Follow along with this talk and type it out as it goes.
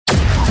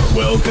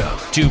Welcome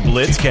to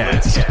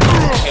BlitzCast,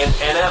 an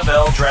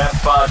NFL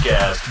Draft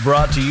podcast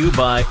brought to you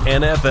by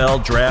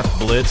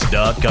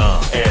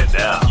NFLDraftBlitz.com. And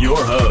now,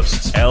 your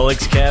hosts,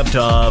 Alex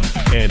Kavtov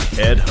and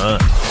Ed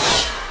Hunt.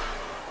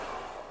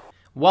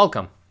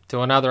 Welcome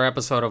to another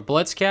episode of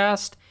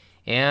BlitzCast,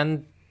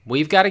 and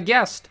we've got a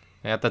guest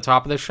at the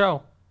top of the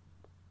show.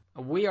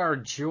 We are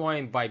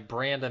joined by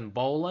Brandon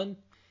Bolin.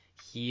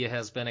 He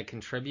has been a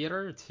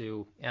contributor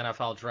to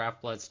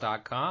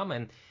NFLDraftBlitz.com,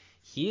 and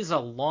he's a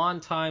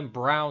longtime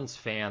Browns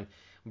fan.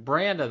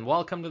 Brandon,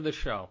 welcome to the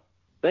show.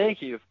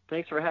 Thank you.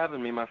 Thanks for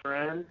having me, my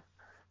friend.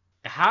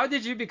 How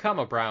did you become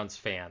a Browns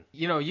fan?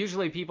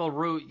 Usually people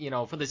root,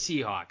 for the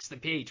Seahawks, the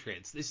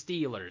Patriots, the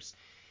Steelers,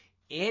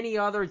 any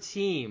other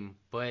team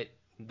but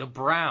the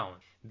Browns.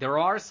 There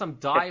are some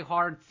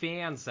diehard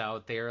fans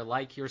out there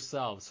like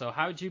yourself. So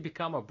how did you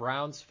become a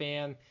Browns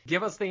fan?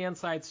 Give us the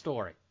inside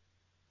story.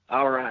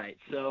 All right.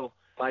 So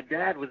my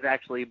dad was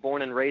actually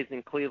born and raised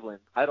in Cleveland.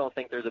 I don't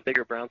think there's a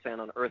bigger Browns fan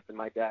on earth than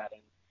my dad.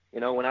 And,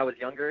 when I was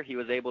younger, he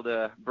was able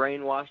to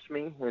brainwash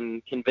me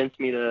and convince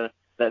me that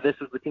this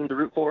was the team to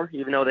root for,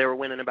 even though they were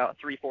winning about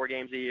 3-4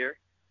 games a year.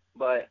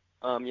 But,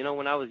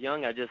 when I was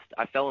young, I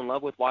fell in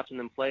love with watching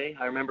them play.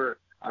 I remember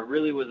I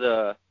really was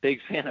a big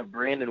fan of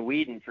Brandon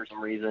Weeden for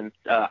some reason.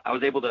 I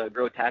was able to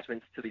grow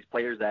attachments to these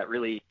players that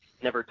really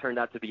never turned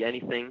out to be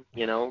anything,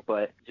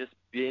 but just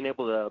being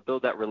able to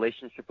build that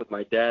relationship with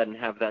my dad and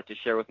have that to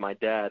share with my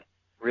dad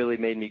really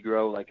made me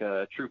grow like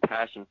a true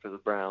passion for the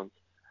Browns.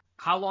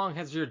 How long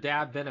has your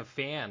dad been a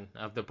fan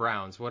of the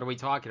Browns? What are we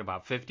talking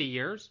about, 50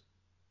 years?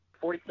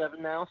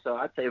 47 now, so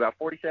I'd say about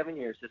 47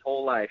 years, his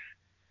whole life.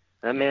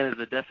 That man is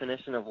the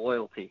definition of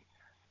loyalty.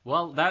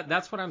 Well,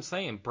 that's what I'm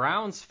saying.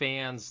 Browns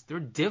fans,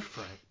 they're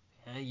different.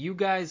 You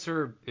guys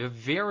are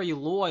very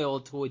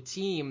loyal to a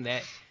team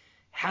that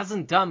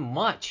hasn't done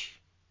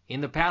much in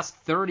the past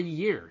 30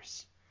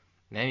 years.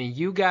 I mean,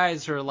 you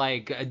guys are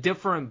like a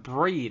different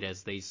breed,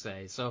 as they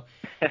say. So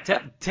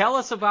tell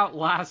us about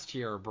last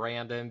year,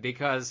 Brandon,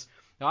 because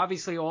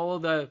obviously all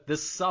of the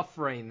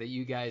suffering that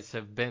you guys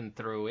have been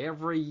through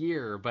every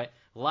year, but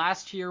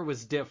last year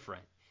was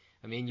different.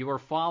 I mean, you were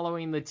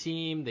following the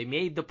team. They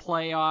made the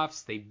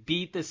playoffs. They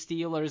beat the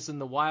Steelers in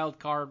the wild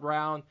card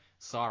round.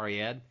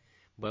 Sorry, Ed,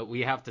 but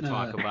we have to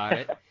talk about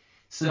it.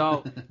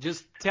 So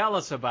just tell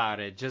us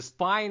about it. Just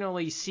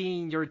finally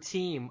seeing your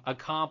team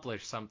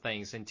accomplish some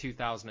things in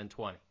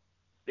 2020.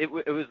 It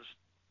was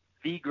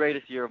the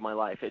greatest year of my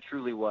life. It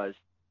truly was.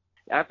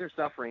 After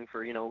suffering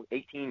for,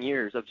 18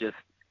 years of just,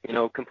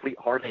 complete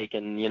heartache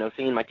and,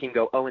 seeing my team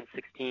go 0-16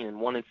 and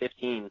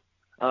 1-15,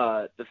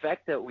 the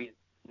fact that we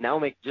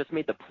now just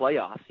made the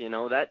playoffs,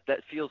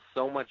 that feels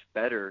so much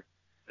better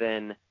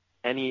than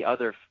any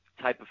other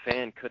type of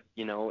fan could,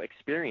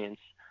 experience.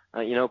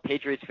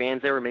 Patriots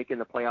fans, they were making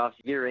the playoffs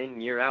year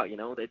in, year out,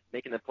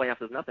 making the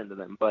playoffs is nothing to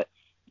them. But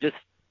just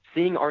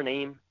seeing our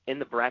name in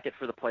the bracket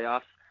for the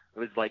playoffs, it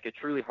was like a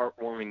truly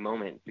heartwarming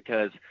moment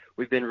because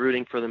we've been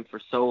rooting for them for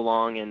so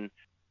long, and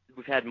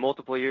we've had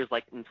multiple years,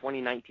 like in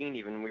 2019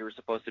 even, we were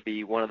supposed to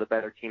be one of the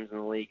better teams in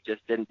the league,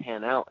 just didn't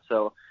pan out.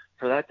 So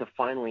for that to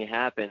finally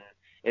happen,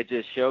 it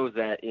just shows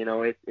that,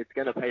 it's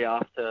going to pay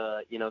off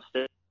to,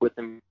 stay with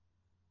them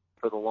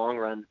for the long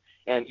run.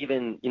 And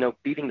even,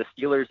 beating the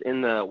Steelers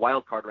in the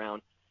wild card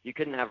round, you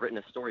couldn't have written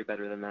a story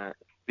better than that.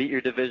 Beat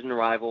your division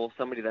rival,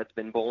 somebody that's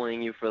been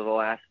bullying you for the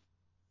last,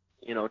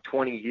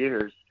 20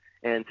 years,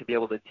 and to be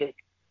able to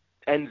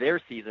end their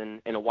season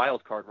in a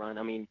wild card run,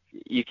 I mean,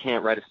 you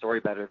can't write a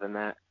story better than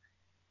that.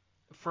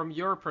 From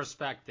your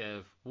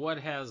perspective, what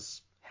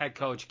has head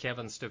coach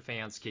Kevin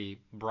Stefanski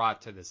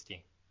brought to this team?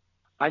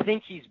 I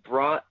think he's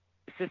brought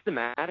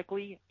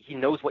systematically, he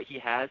knows what he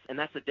has, and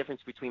that's the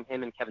difference between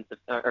him and him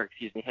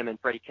and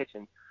Freddie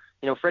Kitchens.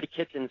 Freddie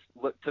Kitchens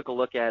took a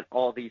look at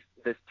all this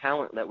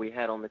talent that we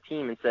had on the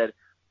team and said,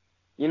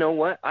 you know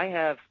what, I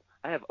have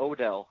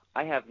Odell,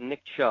 I have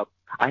Nick Chubb,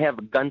 I have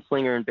a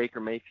gunslinger in Baker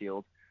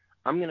Mayfield.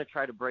 I'm going to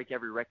try to break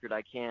every record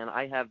I can.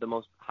 I have the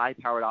most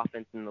high-powered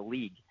offense in the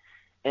league.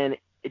 And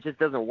it just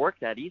doesn't work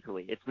that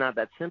easily. It's not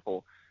that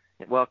simple.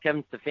 Well,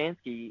 Kevin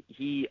Stefanski,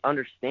 he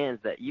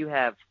understands that you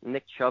have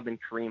Nick Chubb and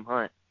Kareem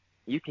Hunt.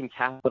 You can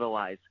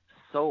capitalize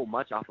so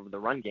much off of the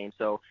run game.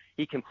 So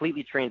he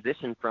completely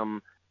transitioned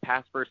from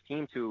pass first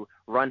team to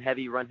run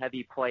heavy,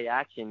 play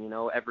action,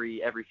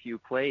 every few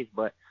plays.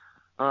 But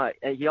I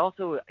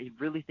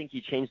really think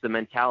he changed the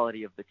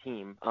mentality of the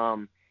team.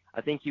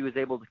 I think he was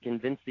able to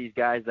convince these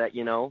guys that,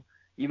 you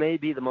may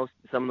be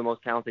some of the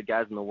most talented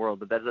guys in the world,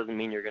 but that doesn't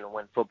mean you're going to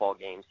win football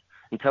games.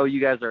 Until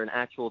you guys are an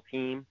actual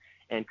team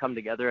and come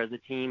together as a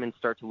team and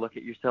start to look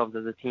at yourselves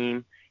as a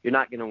team, you're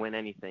not going to win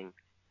anything.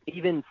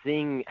 Even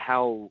seeing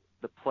how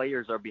the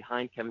players are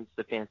behind Kevin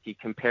Stefanski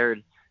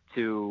compared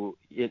to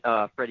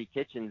Freddie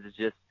Kitchens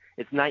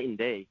it's night and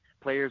day.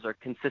 Players are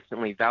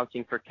consistently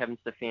vouching for Kevin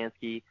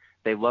Stefanski.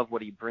 They love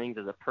what he brings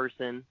as a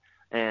person,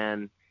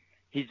 and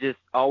he just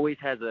always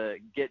has a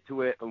get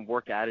to it and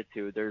work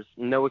attitude. There's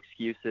no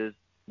excuses.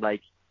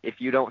 Like, if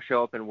you don't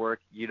show up and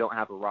work, you don't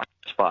have a roster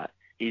spot.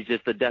 He's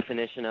just the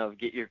definition of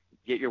get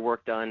your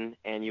work done,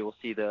 and you will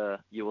see the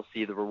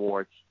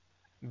rewards.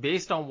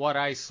 Based on what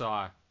I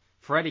saw,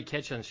 Freddie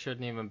Kitchens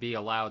shouldn't even be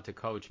allowed to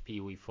coach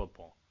Pee Wee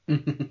football.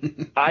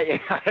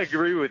 I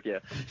agree with you.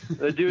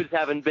 The dude's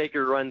having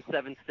Baker run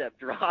 7-step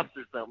drops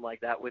or something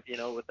like that with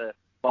a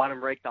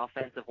bottom-ranked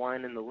offensive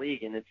line in the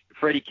league, and it's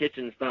Freddie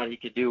Kitchens thought he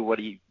could do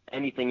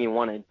anything he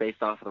wanted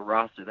based off of the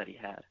roster that he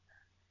had.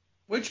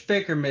 Which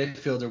Baker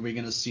Mayfield are we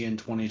going to see in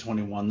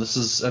 2021?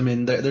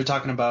 They're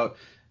talking about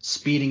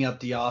speeding up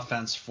the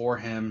offense for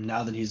him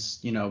now that he's,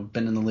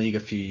 been in the league a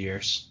few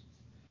years.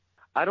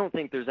 I don't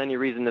think there's any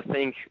reason to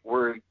think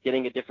we're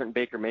getting a different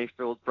Baker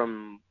Mayfield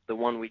from the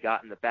one we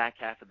got in the back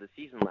half of the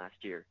season last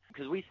year,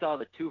 because we saw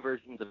the two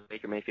versions of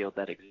Baker Mayfield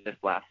that exist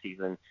last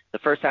season. The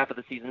first half of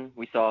the season,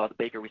 we saw the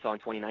Baker we saw in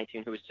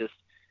 2019,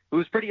 who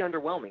was pretty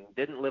underwhelming,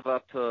 didn't live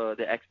up to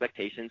the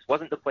expectations,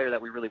 wasn't the player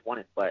that we really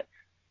wanted. But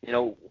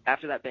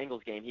after that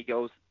Bengals game, he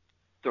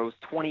throws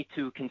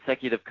 22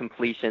 consecutive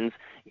completions,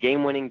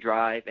 game-winning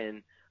drive,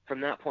 and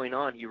from that point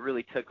on, he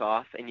really took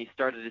off, and you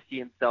started to see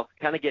himself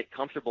kind of get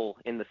comfortable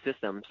in the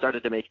system,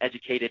 started to make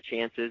educated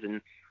chances,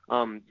 and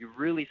you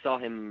really saw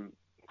him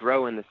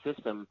grow in the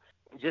system.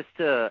 Just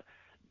to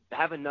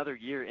have another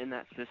year in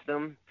that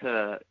system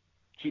to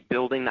keep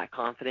building that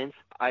confidence.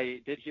 I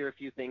did hear a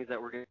few things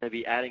that we're going to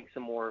be adding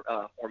some more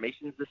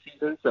formations this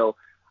season, so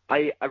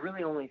I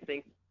really only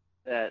think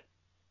that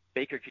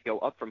Baker could go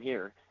up from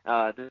here.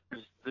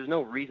 There's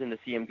no reason to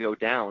see him go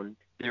down.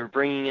 They're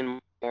bringing in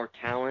more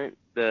talent.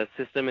 The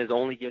system is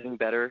only getting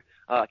better.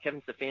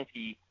 Kevin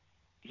Stefanski,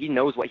 he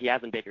knows what he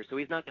has in Baker, so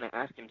he's not going to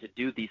ask him to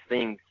do these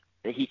things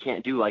that he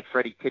can't do like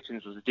Freddie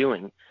Kitchens was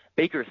doing.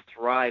 Baker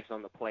thrives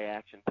on the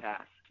play-action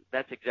pass.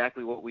 That's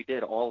exactly what we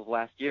did all of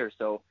last year.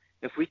 So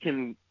if we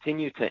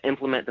continue to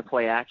implement the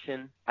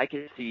play-action, I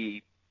can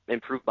see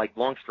improved,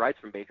 long strides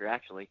from Baker,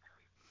 actually.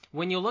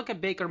 When you look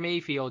at Baker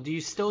Mayfield, do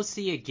you still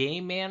see a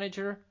game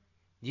manager?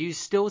 Do you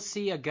still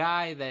see a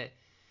guy that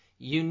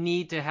you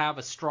need to have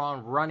a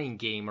strong running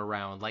game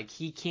around? Like,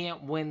 he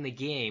can't win the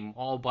game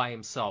all by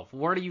himself.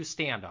 Where do you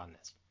stand on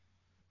this?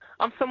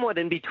 I'm somewhat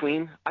in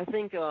between. I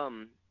think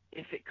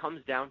if it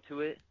comes down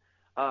to it,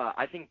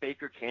 I think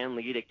Baker can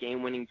lead a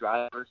game-winning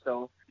drive or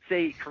so.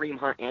 Say Kareem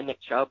Hunt and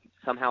Nick Chubb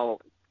somehow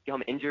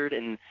become injured,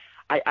 and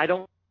I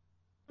don't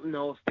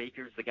know if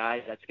Baker's the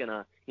guy that's going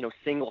to,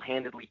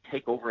 single-handedly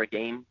take over a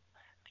game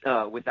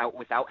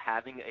without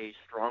having a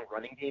strong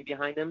running game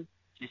behind him,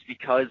 just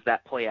because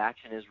that play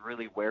action is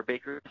really where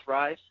Baker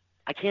thrives.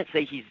 I can't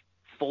say he's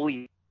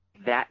fully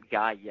that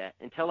guy yet.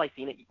 Until I've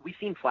seen it, we've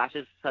seen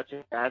flashes such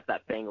as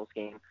that Bengals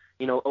game.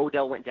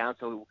 Odell went down,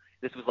 so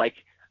this was like,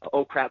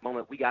 oh crap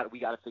moment. We got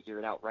to figure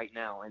it out right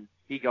now. And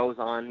he goes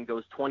on and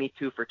goes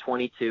 22 for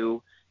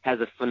 22, has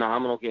a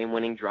phenomenal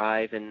game-winning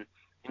drive, and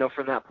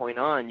from that point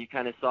on, you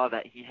kind of saw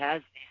that he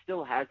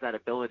still has that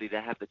ability to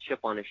have the chip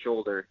on his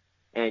shoulder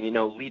and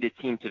lead a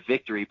team to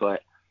victory.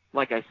 But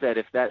like I said,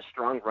 if that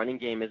strong running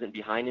game isn't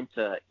behind him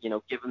to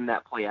give him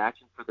that play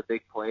action for the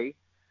big play,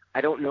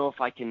 I don't know if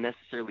I can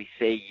necessarily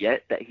say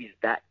yet that he's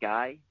that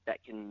guy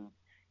that can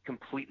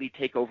completely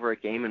take over a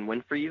game and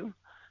win for you.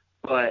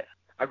 But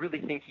I really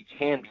think he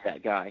can be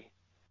that guy.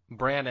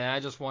 Brandon, I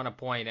just want to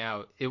point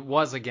out, it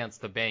was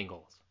against the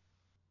Bengals.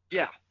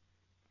 Yeah.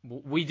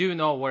 We do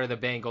know where the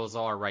Bengals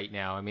are right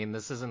now. I mean,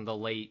 this isn't the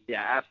late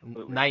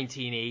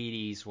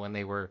 1980s when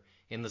they were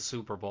in the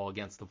Super Bowl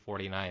against the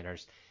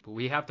 49ers. But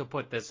we have to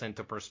put this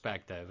into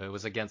perspective. It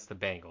was against the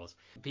Bengals.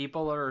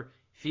 People are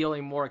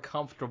feeling more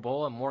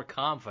comfortable and more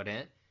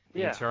confident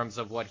in terms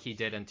of what he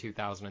did in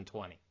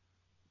 2020.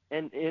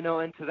 And,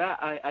 and to that,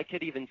 I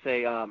could even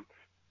say,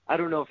 I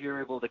don't know if you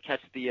were able to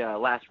catch the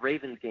last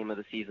Ravens game of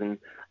the season.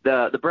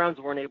 The Browns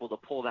weren't able to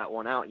pull that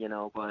one out,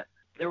 but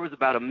there was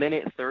about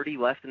 1:30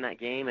 left in that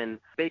game, and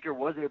Baker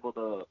was able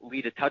to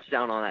lead a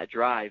touchdown on that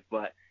drive,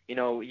 but,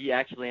 he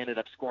actually ended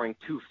up scoring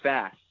too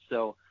fast.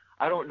 So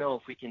I don't know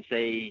if we can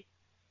say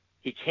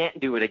he can't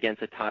do it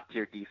against a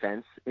top-tier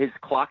defense. His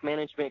clock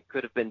management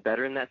could have been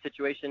better in that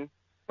situation,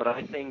 but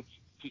I think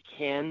he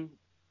can,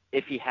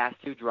 if he has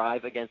to,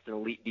 drive against an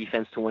elite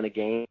defense to win a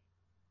game.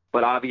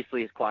 But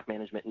obviously his clock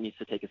management needs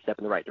to take a step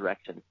in the right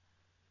direction.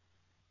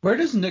 Where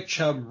does Nick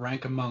Chubb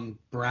rank among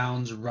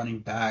Browns running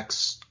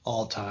backs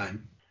all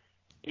time?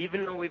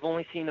 Even though we've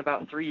only seen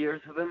about 3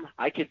 years of him,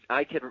 I could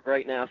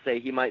right now say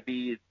he might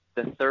be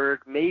the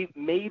third,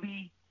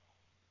 maybe.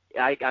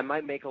 I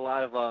might make a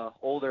lot of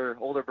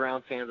older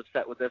Browns fans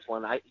upset with this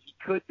one. He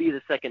could be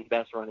the second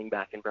best running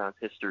back in Browns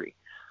history.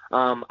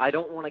 I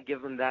don't want to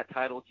give him that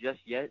title just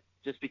yet,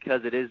 just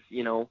because it is,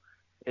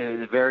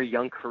 a very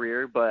young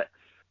career. But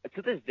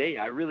to this day,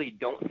 I really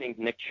don't think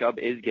Nick Chubb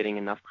is getting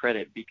enough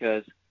credit,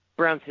 because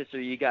Browns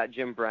history, you got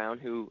Jim Brown,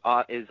 who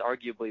is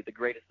arguably the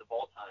greatest of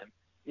all time.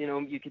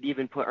 You could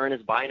even put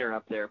Ernest Biner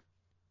up there.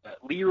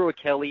 Leroy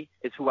Kelly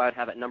is who I would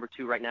have at number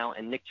 2 right now,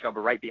 and Nick Chubb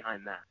are right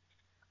behind that.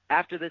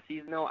 After this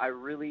season, though, I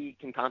really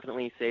can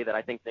confidently say that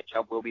I think Nick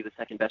Chubb will be the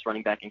second best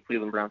running back in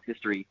Cleveland Browns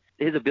history.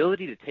 His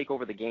ability to take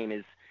over the game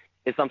is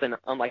something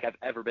unlike I've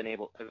ever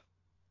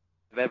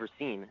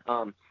seen.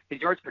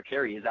 His yards per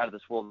carry is out of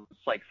this world.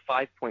 It's like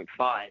 5.5.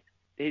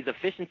 His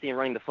efficiency in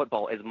running the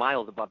football is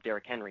miles above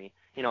Derrick Henry.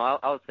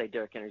 I would say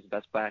Derrick Henry's the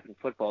best back in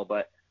football,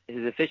 but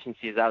his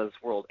efficiency is out of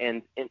this world.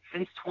 And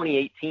since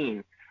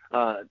 2018,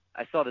 I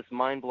saw this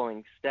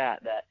mind-blowing stat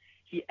that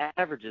he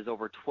averages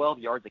over 12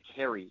 yards a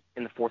carry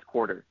in the fourth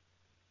quarter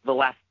the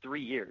last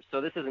 3 years.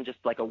 So this isn't just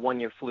like a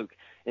one-year fluke.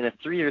 In a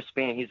 3-year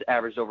span, he's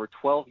averaged over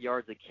 12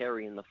 yards a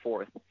carry in the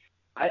fourth.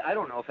 I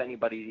don't know if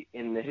anybody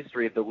in the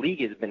history of the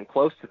league has been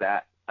close to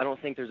that. I don't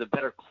think there's a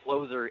better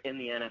closer in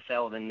the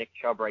NFL than Nick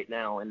Chubb right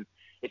now. And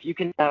if you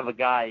can have a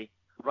guy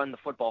run the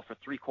football for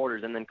 3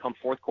 quarters and then come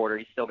fourth quarter,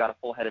 he's still got a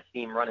full head of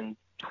steam running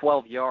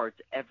 12 yards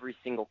every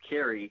single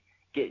carry,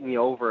 getting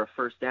you over a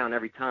first down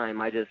every time.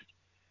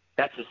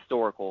 That's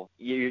historical.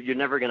 You're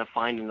never going to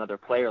find another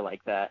player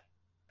like that.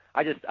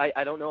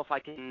 I don't know if I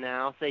can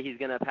now say he's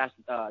going to pass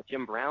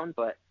Jim Brown,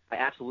 but I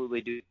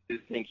absolutely do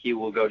think he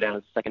will go down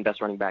as the second best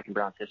running back in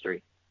Browns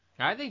history.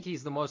 I think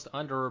he's the most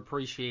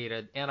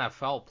underappreciated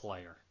NFL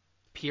player,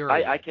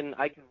 period. I can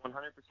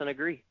 100%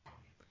 agree.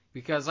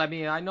 Because,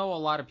 I know a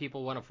lot of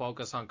people want to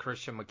focus on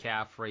Christian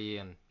McCaffrey,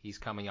 and he's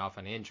coming off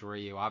an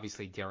injury.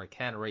 Obviously, Derrick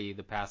Henry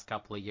the past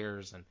couple of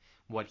years and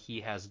what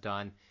he has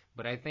done.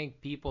 But I think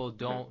people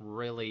don't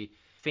really,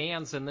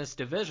 fans in this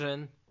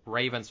division,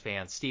 Ravens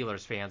fans,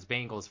 Steelers fans,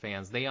 Bengals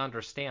fans, they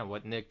understand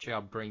what Nick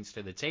Chubb brings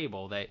to the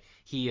table, that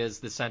he is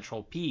the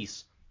central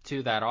piece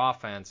to that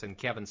offense and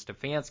Kevin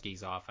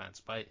Stefanski's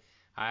offense. But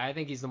I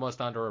think he's the most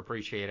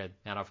underappreciated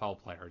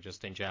NFL player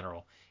just in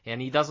general.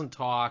 And he doesn't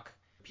talk.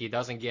 He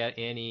doesn't get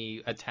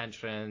any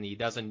attention. He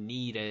doesn't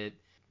need it.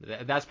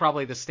 That's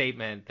probably the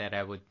statement that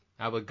I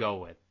would go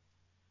with.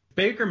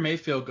 Baker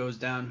Mayfield goes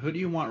down. Who do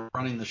you want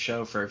running the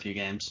show for a few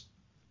games?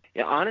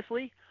 Yeah,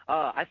 honestly,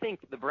 I think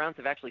the Browns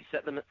have actually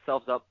set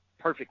themselves up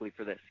perfectly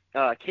for this.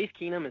 Case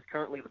Keenum is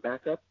currently the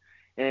backup,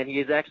 and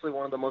he is actually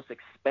one of the most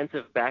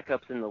expensive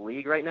backups in the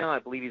league right now. I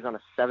believe he's on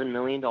a $7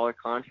 million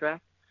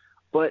contract.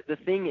 But the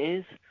thing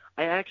is,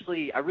 I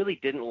really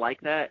didn't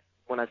like that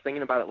when I was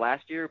thinking about it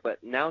last year,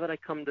 but now that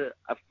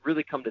I've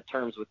really come to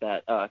terms with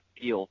that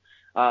deal.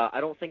 I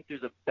don't think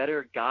there's a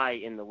better guy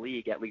in the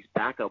league, at least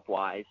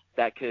backup-wise,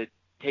 that could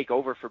take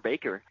over for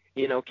Baker.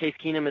 Case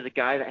Keenum is a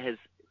guy that has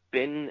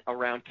been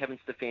around Kevin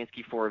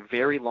Stefanski for a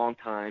very long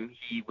time.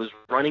 He was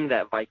running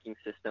that Viking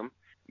system.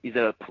 He's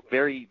a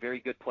very, very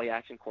good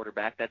play-action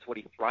quarterback. That's what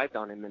he thrived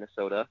on in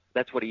Minnesota.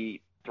 That's what he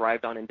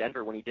thrived on in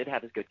Denver when he did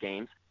have his good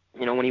games.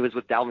 When he was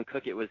with Dalvin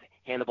Cook, it was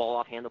hand the ball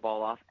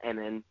off, and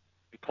then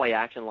play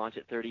action, launch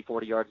it 30,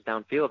 40 yards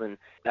downfield, and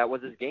that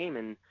was his game.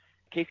 And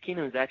Case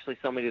Keenum is actually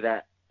somebody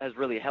that has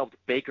really helped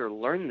Baker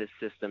learn this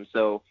system.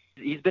 So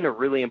he's been a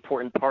really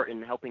important part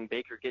in helping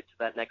Baker get to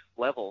that next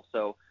level.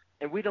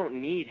 And we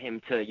don't need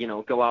him to,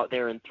 go out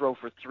there and throw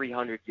for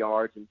 300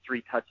 yards and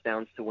 3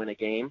 touchdowns to win a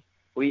game.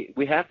 We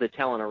have the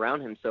talent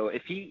around him. So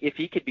if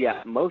he could be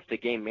at most a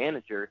game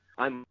manager,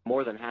 I'm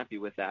more than happy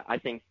with that. I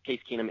think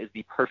Case Keenum is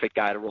the perfect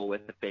guy to roll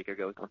with if Baker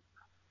goes on.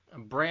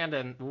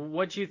 Brandon,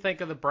 what did you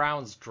think of the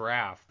Browns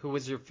draft? Who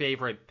was your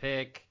favorite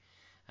pick?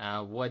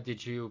 What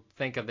did you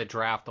think of the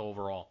draft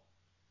overall?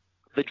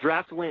 The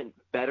draft went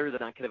better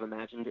than I could have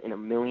imagined in a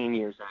million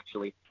years,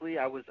 actually.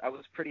 I was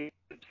pretty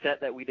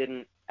upset that we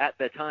didn't, at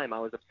the time, I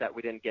was upset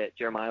we didn't get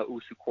Jeremiah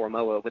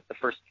Owusu-Koramoah with the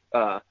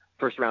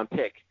first round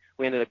pick.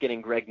 We ended up getting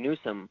Greg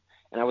Newsome,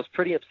 and I was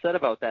pretty upset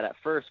about that at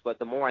first, but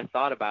the more I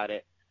thought about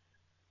it,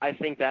 I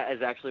think that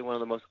is actually one of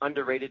the most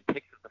underrated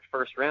picks of the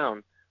first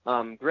round.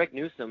 Greg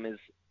Newsome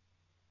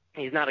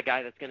he's not a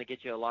guy that's going to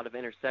get you a lot of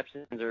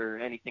interceptions or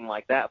anything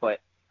like that,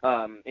 but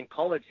in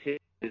college,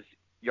 his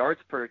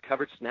yards per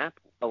coverage snap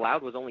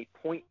allowed was only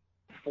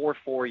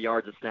 0.44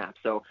 yards a snap.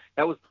 So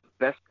that was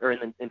the best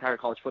in the entire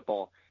college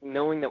football.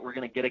 Knowing that we're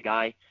going to get a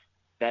guy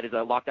that is a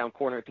lockdown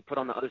corner to put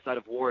on the other side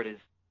of Ward is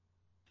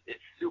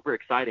super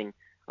exciting,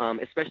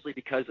 especially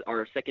because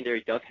our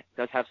secondary does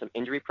have some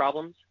injury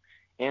problems,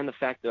 and the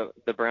fact that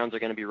the Browns are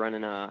going to be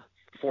running a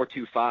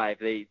 4-2-5.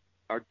 They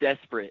are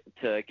desperate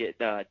to get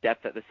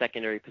depth at the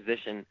secondary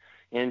position.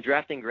 And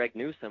drafting Greg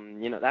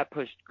Newsome, that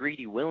pushed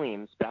Greedy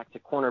Williams back to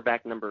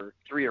cornerback number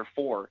 3 or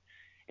 4.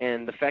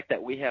 And the fact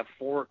that we have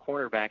 4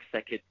 cornerbacks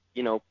that could,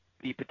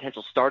 be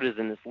potential starters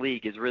in this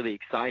league is really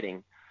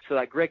exciting. So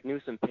that Greg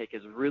Newsome pick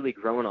has really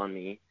grown on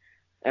me.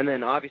 And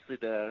then obviously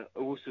the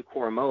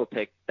Owusu-Koramoah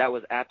pick, that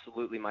was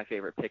absolutely my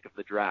favorite pick of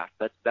the draft.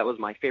 That was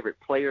my favorite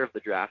player of the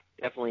draft,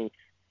 definitely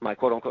my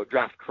quote-unquote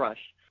draft crush.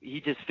 He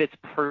just fits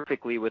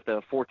perfectly with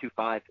the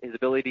 4-2-5. His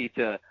ability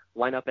to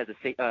line up as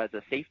a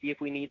safety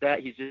if we need that.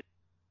 He's just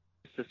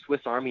a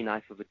Swiss Army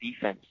knife of a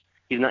defense.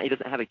 He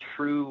doesn't have a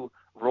true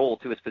role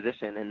to his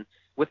position. And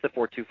with the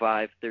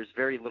 4-2-5, there's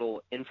very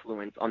little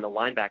influence on the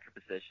linebacker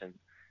position.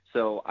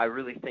 So I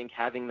really think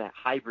having that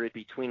hybrid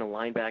between a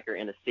linebacker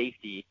and a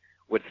safety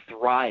would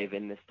thrive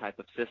in this type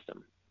of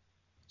system.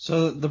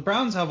 So the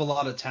Browns have a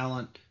lot of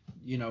talent,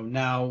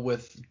 now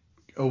with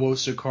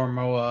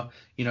Owusu-Koramoah.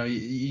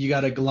 You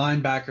got a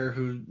linebacker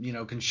who,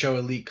 can show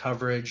elite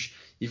coverage.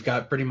 You've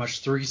got pretty much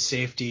 3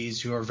 safeties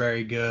who are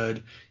very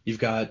good. You've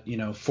got,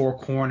 4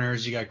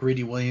 corners. You got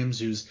Greedy Williams,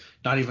 who's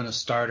not even a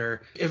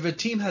starter. If a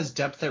team has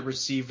depth at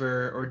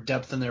receiver or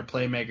depth in their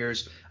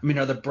playmakers,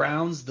 are the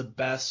Browns the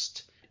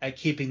best at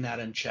keeping that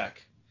in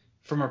check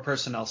from a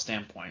personnel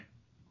standpoint?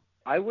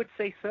 I would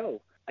say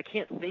so. I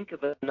can't think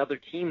of another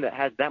team that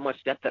has that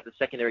much depth at the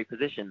secondary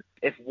position.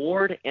 If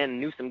Ward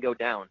and Newsome go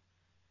down,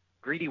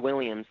 Greedy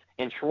Williams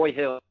and Troy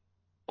Hill,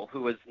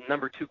 who was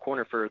number 2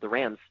 corner for the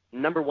Rams,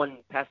 number 1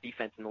 pass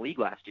defense in the league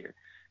last year.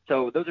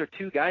 So those are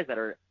 2 guys that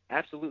are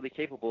absolutely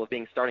capable of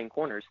being starting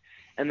corners.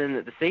 And then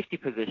at the safety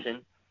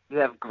position, you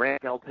have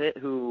Grant Delpit,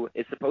 who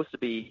is supposed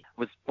to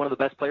was one of the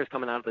best players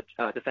coming out of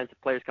the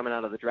defensive players coming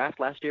out of the draft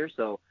last year.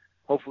 So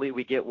hopefully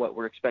we get what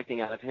we're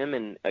expecting out of him.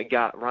 And I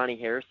got Ronnie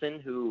Harrison,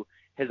 who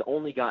has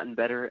only gotten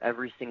better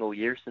every single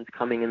year since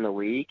coming in the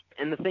league.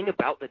 And the thing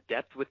about the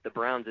depth with the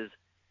Browns is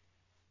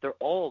they're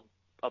all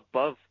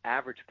above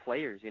average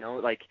players,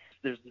 like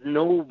there's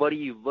nobody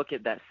you look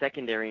at that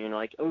secondary and you're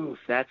like, oh,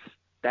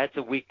 that's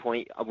a weak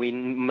point. We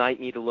might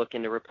need to look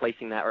into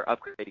replacing that or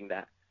upgrading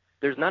that.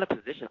 There's not a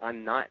position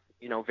I'm not,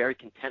 very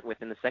content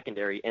with in the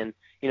secondary. And,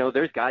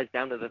 there's guys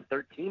down to the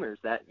third teamers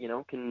that,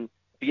 can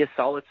be a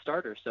solid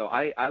starter. So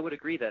I would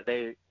agree that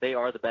they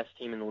are the best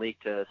team in the league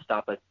to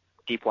stop a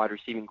deep wide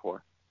receiving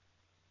core.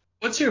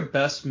 What's your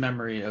best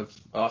memory of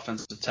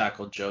offensive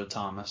tackle Joe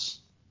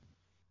Thomas?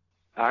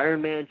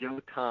 Iron Man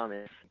Joe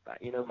Thomas.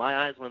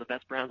 My eyes, one of the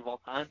best Browns of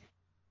all time,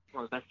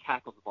 one of the best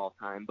tackles of all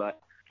time. But,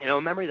 a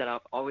memory that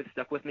I've always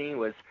stuck with me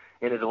was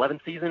in his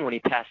 11th season when he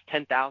passed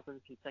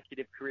 10,000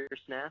 consecutive career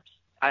snaps.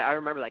 I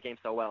remember that game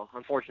so well.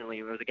 Unfortunately,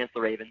 it was against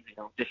the Ravens.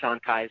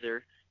 Deshaun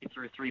Kaiser, he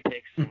threw 3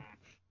 picks. And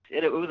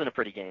it wasn't a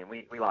pretty game.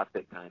 We lost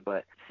big time.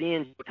 But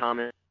seeing Joe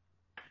Thomas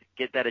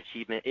get that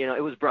achievement,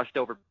 it was brushed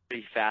over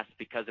pretty fast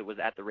because it was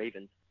at the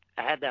Ravens.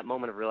 I had that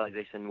moment of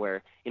realization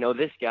where,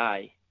 this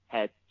guy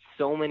had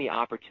so many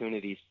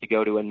opportunities to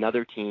go to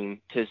another team,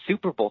 to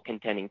Super Bowl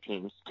contending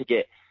teams, to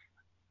get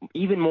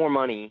even more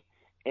money,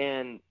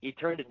 and he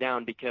turned it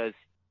down because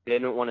they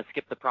didn't want to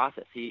skip the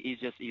process. He's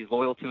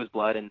loyal to his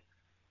blood, and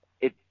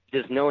it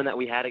just knowing that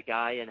we had a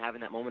guy and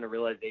having that moment of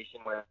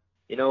realization where,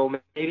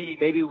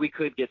 maybe we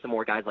could get some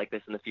more guys like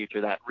this in the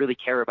future that really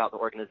care about the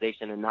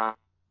organization and not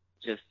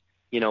just,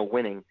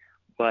 winning.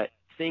 But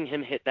seeing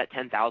him hit that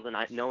 10,000,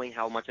 knowing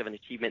how much of an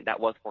achievement that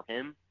was for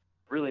him,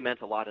 really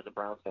meant a lot as a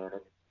Browns fan.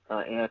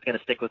 And it's going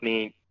to stick with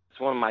me. It's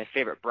one of my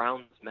favorite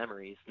Browns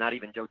memories, not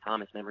even Joe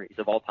Thomas memories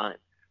of all time.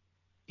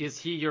 Is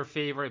he your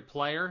favorite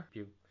player?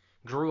 You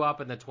grew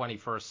up in the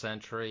 21st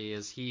century.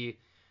 Is he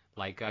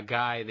like a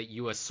guy that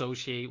you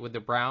associate with the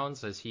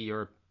Browns? Is he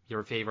your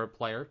favorite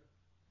player?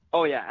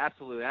 Oh, yeah,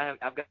 absolutely.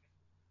 I've got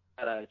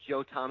a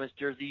Joe Thomas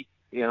jersey,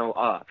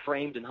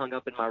 framed and hung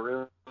up in my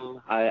room.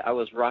 I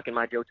was rocking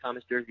my Joe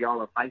Thomas jersey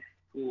all of high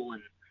school,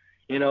 and,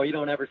 you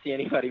don't ever see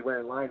anybody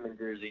wearing lineman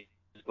jerseys,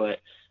 but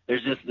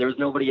there was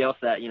nobody else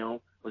that,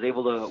 was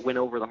able to win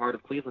over the heart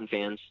of Cleveland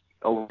fans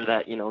over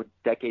that,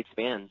 decade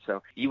span.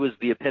 So he was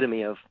the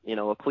epitome of,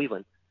 of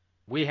Cleveland.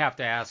 We have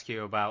to ask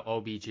you about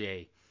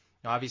OBJ.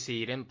 Obviously,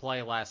 he didn't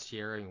play last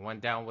year. He went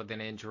down with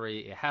an injury.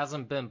 It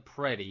hasn't been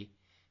pretty.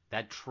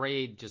 That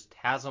trade just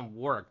hasn't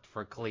worked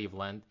for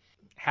Cleveland.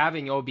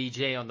 Having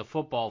OBJ on the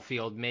football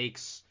field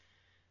makes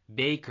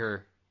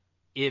Baker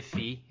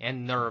iffy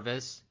and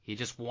nervous. He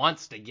just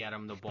wants to get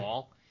him the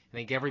ball. I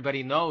think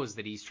everybody knows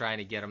that he's trying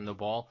to get him the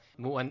ball.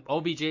 When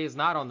OBJ is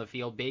not on the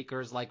field,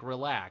 Baker's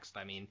relaxed.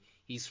 I mean,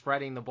 he's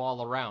spreading the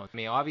ball around. I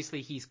mean,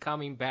 obviously he's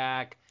coming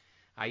back.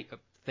 I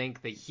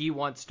think that he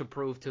wants to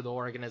prove to the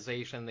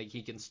organization that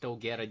he can still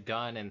get it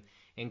done.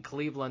 And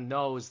Cleveland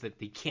knows that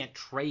they can't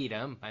trade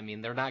him. I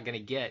mean, they're not going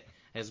to get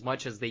as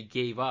much as they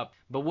gave up.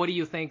 But what do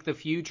you think the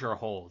future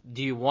holds?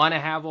 Do you want to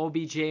have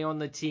OBJ on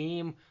the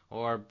team,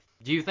 or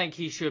do you think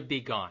he should be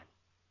gone?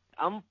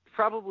 I'm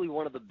probably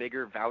one of the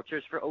bigger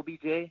vouchers for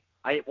OBJ.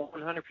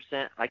 100%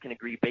 I can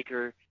agree.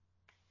 Baker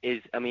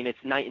is, it's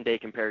night and day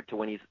compared to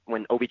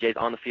when OBJ is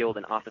on the field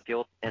and off the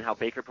field and how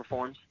Baker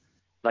performs.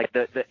 Like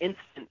the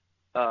instant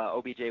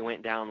OBJ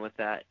went down with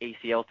that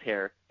ACL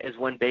tear is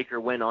when Baker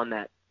went on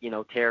that,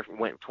 tear,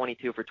 went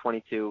 22 for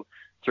 22,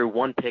 threw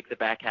 1 pick the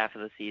back half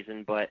of the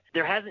season. But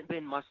there hasn't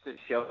been much to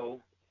show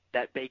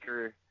that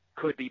Baker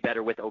could be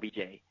better with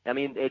OBJ. I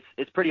mean,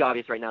 it's pretty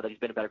obvious right now that he's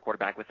been a better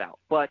quarterback without.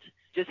 But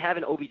just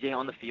having OBJ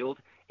on the field,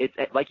 it's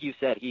like you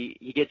said, he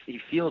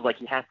feels like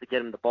he has to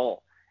get him the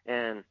ball.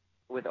 And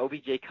with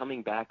OBJ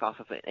coming back off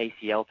of an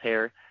ACL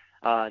tear,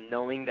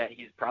 knowing that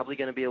he's probably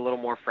going to be a little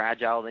more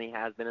fragile than he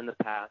has been in the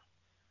past,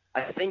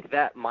 I think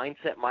that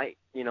mindset might,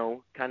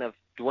 kind of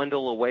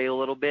dwindle away a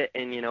little bit.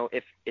 And,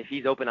 if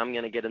he's open, I'm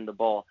going to get him the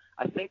ball.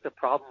 I think the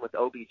problem with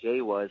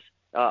OBJ was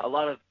a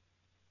lot of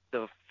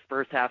the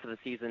first half of the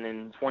season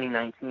in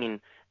 2019,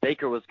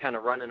 Baker was kind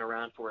of running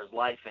around for his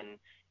life. And,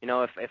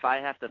 if I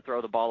have to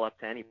throw the ball up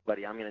to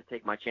anybody, I'm going to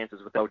take my chances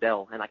with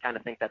Odell. And I kind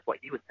of think that's what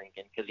he was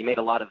thinking, because he made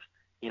a lot of,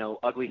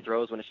 ugly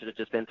throws when it should have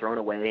just been thrown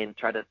away, and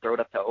tried to throw it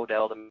up to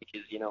Odell to make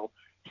his,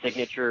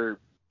 signature,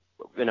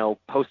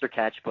 poster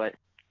catch. But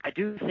I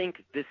do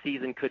think this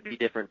season could be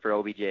different for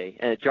OBJ.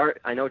 And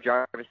I know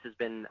Jarvis has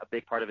been a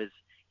big part of his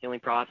healing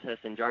process,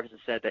 and Jarvis has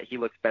said that he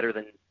looks better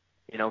than,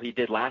 he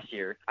did last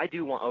year. I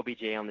do want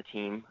OBJ on the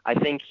team. I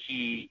think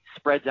he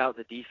spreads out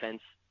the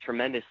defense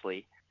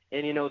tremendously.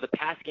 And, the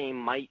pass game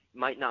might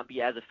not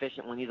be as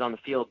efficient when he's on the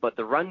field, but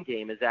the run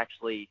game is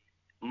actually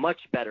much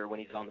better when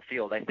he's on the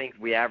field. I think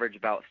we average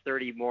about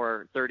 30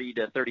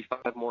 to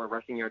 35 more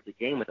rushing yards a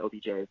game with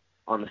OBJ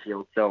on the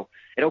field. So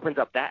it opens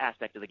up that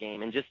aspect of the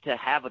game. And just to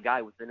have a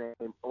guy with the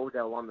name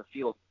Odell on the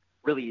field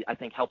really, I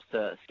think, helps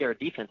to scare a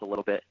defense a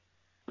little bit.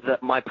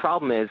 My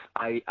problem is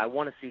I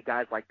want to see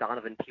guys like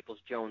Donovan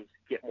Peoples-Jones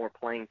get more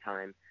playing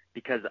time,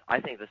 because I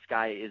think the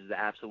sky is the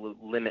absolute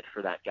limit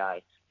for that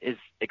guy. His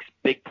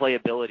big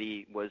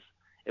playability was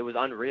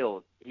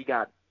unreal. He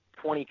got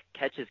 20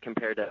 catches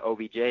compared to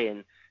OBJ,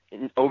 and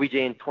OBJ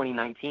in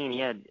 2019 he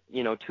had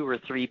 2 or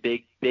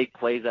 3 big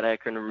plays that I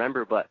can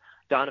remember, but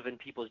Donovan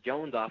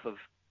Peoples-Jones off of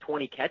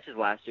 20 catches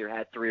last year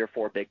had 3 or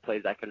 4 big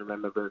plays I can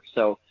remember.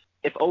 So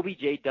if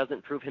OBJ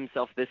doesn't prove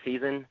himself this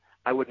season,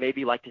 I would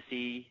maybe like to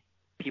see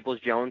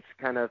Peoples-Jones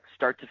kind of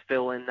start to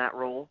fill in that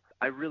role.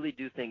 I really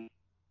do think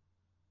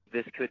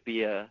this could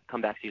be a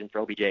comeback season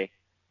for OBJ.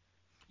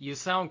 You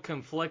sound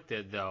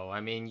conflicted, though. I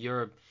mean,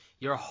 you're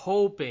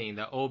hoping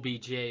that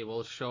OBJ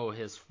will show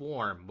his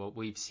form, what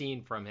we've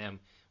seen from him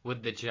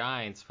with the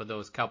Giants for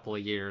those couple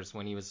of years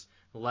when he was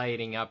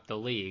lighting up the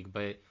league.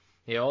 But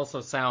it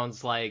also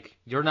sounds like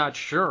you're not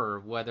sure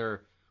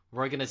whether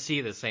we're going to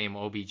see the same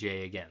OBJ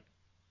again.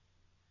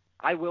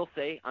 I will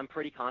say I'm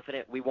pretty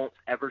confident we won't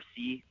ever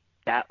see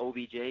that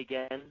OBJ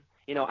again.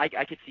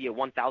 I could see a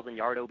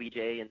 1,000-yard OBJ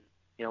and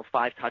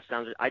 5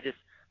 touchdowns.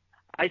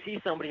 I see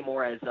somebody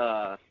more as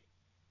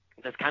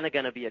that's kind of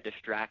going to be a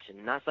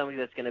distraction, not somebody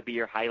that's going to be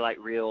your highlight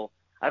reel.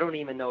 I don't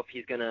even know if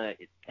he's going to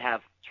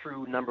have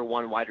true number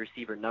 1 wide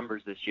receiver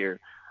numbers this year.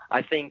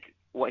 I think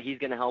what he's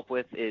going to help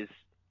with is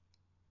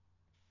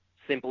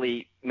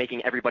simply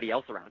making everybody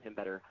else around him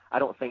better. I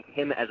don't think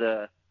him as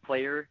a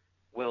player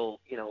will,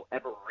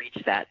 ever reach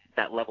that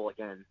level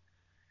again.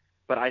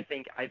 But I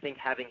think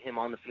having him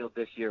on the field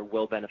this year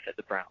will benefit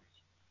the Browns.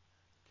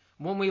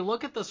 When we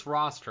look at this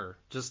roster,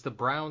 just the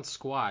Browns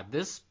squad,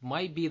 this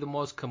might be the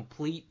most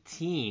complete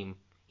team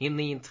in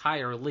the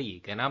entire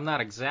league. And I'm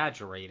not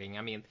exaggerating.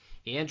 I mean,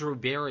 Andrew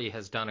Berry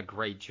has done a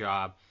great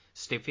job.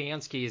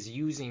 Stefanski is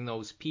using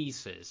those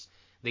pieces.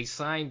 They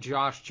signed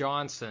Josh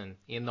Johnson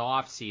in the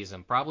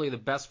offseason, probably the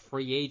best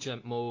free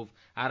agent move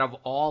out of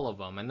all of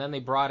them. And then they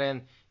brought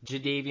in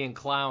Jadeveon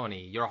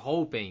Clowney. You're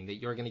hoping that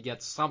you're going to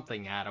get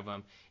something out of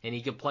him, and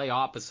he can play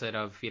opposite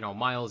of,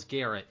 Myles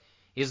Garrett.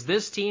 Is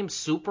this team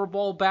Super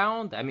Bowl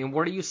bound? I mean,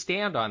 where do you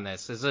stand on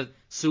this? Is it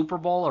Super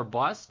Bowl or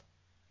bust?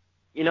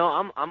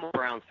 I'm a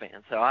Browns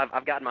fan, so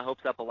I've gotten my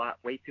hopes up a lot,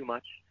 way too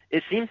much.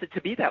 It seems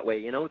to be that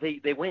way.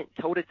 They went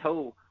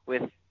toe-to-toe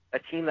with a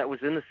team that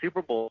was in the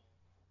Super Bowl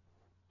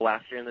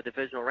last year in the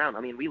divisional round.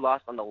 I mean, we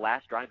lost on the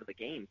last drive of the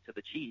game to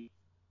the Chiefs,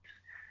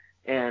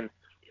 and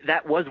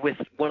that was with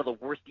one of the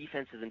worst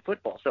defenses in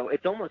football. So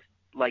it's almost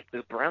like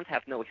the Browns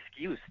have no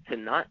excuse to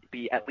not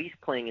be at least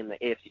playing in the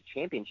AFC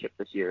Championship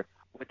this year.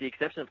 With the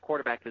exception of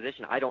quarterback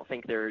position, I don't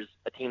think there's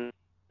a team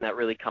that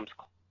really comes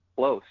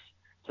close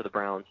to the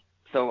Browns.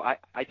 So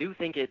I do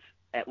think it's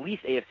at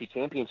least AFC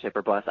Championship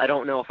or bust. I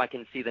don't know if I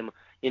can see them,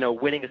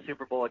 winning a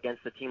Super Bowl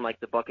against a team like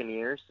the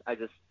Buccaneers.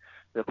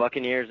 The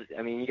Buccaneers,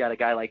 I mean, you got a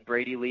guy like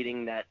Brady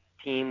leading that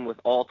team with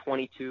all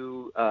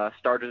 22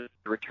 starters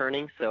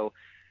returning. So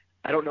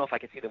I don't know if I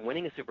can see them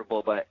winning a Super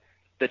Bowl, but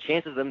the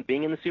chances of them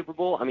being in the Super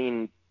Bowl, I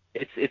mean,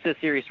 it's a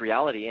serious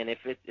reality. And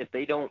if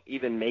they don't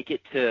even make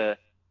it to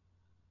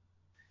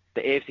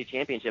the AFC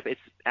Championship,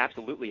 it's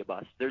absolutely a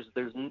bust.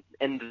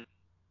 And the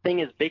thing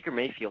is, Baker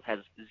Mayfield has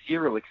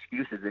zero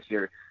excuses this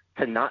year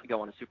to not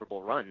go on a Super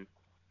Bowl run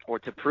or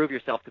to prove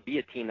yourself to be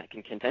a team that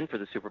can contend for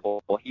the Super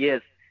Bowl. He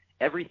has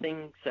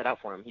everything set out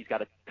for him. He's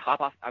got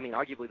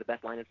arguably the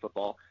best line in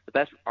football,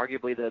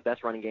 arguably the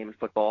best running game in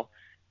football,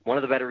 one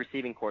of the better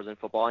receiving corps in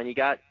football, and you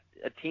got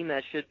a team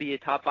that should be a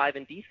top 5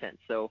 in defense.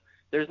 So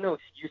there's no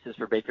excuses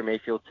for Baker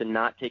Mayfield to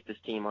not take this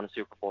team on a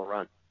Super Bowl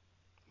run.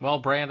 Well,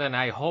 Brandon,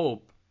 I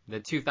hope the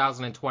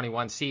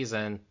 2021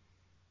 season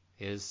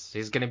is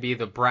going to be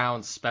the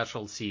Browns'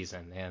 special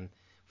season. And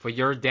for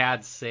your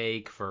dad's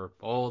sake, for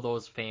all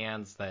those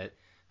fans that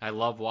I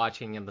love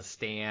watching in the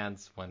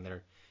stands when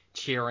they're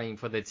cheering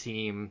for the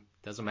team,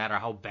 doesn't matter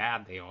how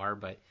bad they are,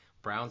 but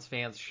Browns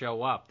fans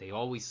show up. They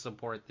always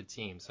support the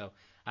team. So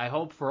I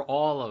hope for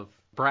all of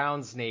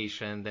Browns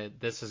Nation that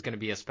this is going to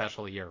be a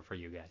special year for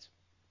you guys.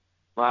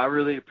 Well, I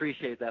really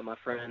appreciate that, my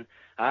friend.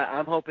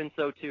 I'm hoping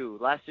so, too.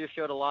 Last year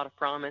showed a lot of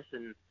promise,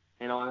 and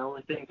I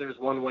only think there's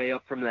one way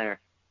up from there.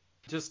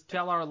 Just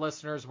tell our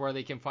listeners where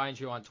they can find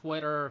you on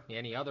Twitter,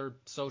 any other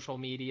social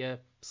media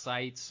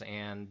sites,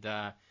 and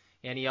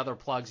any other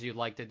plugs you'd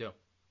like to do.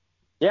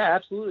 Yeah,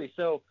 absolutely.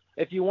 So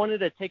if you wanted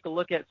to take a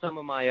look at some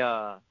of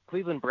my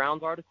Cleveland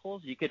Browns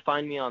articles, you could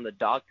find me on the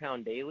Dog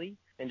Pound Daily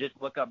and just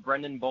look up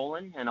Brendan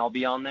Bolin, and I'll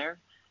be on there.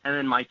 And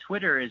then my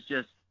Twitter is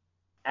just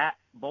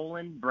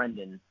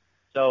 @BolinBrendan.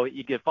 So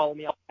you can follow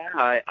me up there.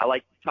 I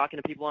like talking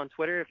to people on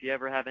Twitter. If you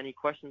ever have any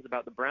questions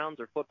about the Browns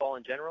or football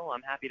in general,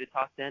 I'm happy to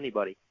talk to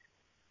anybody.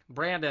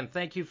 Brandon,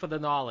 thank you for the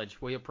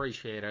knowledge. We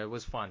appreciate it. It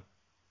was fun.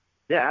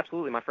 Yeah,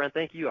 absolutely, my friend.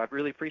 Thank you. I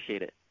really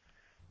appreciate it.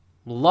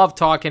 Love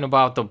talking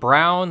about the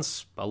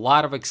Browns. A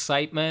lot of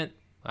excitement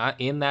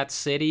in that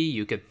city.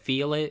 You could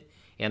feel it.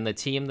 And the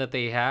team that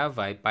they have,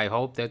 I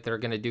hope that they're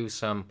going to do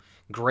some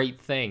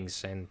great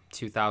things in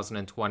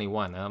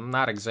 2021. I'm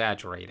not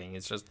exaggerating.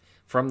 It's just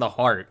from the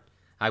heart.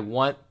 I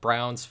want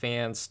Browns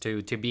fans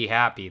to be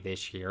happy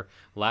this year.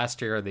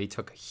 Last year, they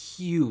took a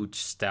huge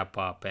step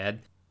up,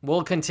 Ed.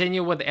 We'll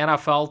continue with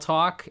NFL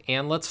talk,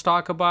 and let's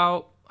talk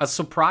about a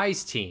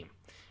surprise team.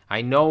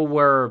 I know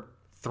we're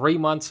 3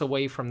 months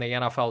away from the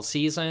NFL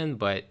season,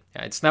 but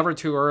it's never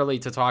too early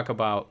to talk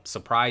about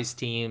surprise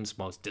teams,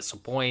 most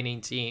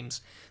disappointing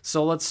teams.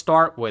 So let's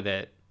start with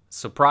it.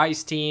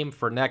 Surprise team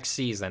for next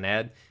season,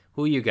 Ed.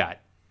 Who you got?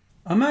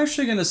 I'm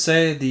actually going to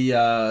say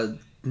the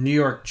New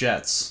York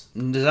Jets.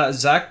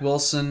 Zach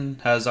Wilson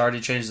has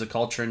already changed the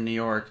culture in New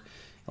York.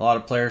 A lot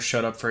of players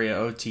showed up for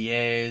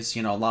OTAs,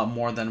 a lot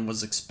more than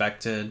was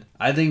expected.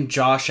 I think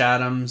Josh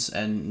Adams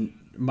and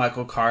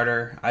Michael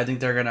Carter, I think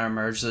they're going to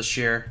emerge this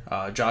year.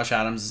 Josh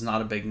Adams is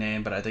not a big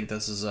name, but I think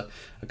this is a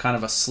kind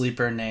of a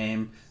sleeper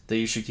name that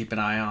you should keep an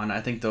eye on.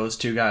 I think those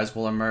two guys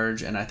will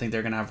emerge, and I think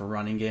they're going to have a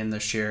running game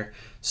this year.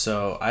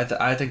 So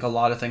I think a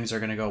lot of things are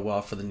going to go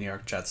well for the New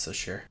York Jets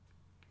this year.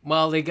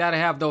 Well, they got to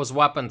have those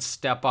weapons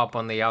step up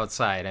on the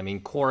outside. I mean,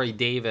 Corey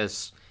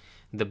Davis,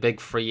 the big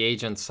free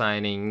agent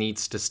signing,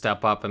 needs to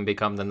step up and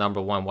become the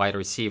number one wide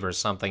receiver,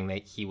 something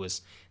that he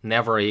was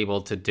never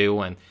able to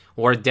do.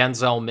 Or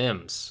Denzel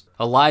Mims,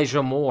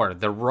 Elijah Moore,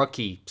 the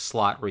rookie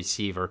slot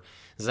receiver.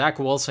 Zach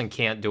Wilson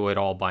can't do it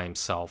all by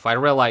himself. I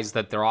realize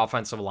that their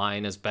offensive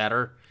line is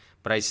better,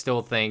 but I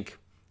still think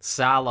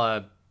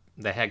Saleh,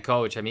 the head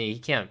coach, he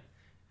can't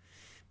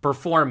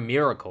perform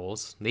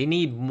miracles. They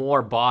need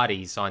more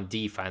bodies on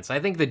defense. I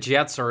think the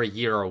Jets are a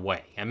year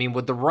away.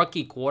 With the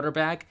rookie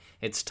quarterback,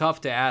 it's tough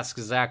to ask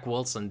Zach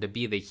Wilson to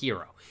be the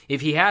hero.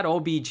 If he had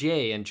OBJ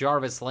and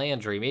Jarvis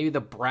Landry, maybe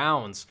the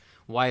Browns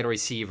wide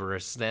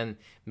receivers, then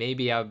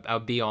maybe I'll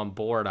be on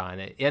board on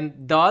it.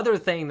 And the other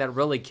thing that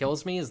really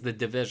kills me is the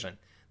division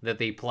that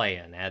they play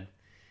in, Ed.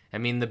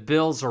 The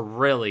Bills are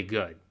really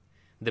good.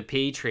 The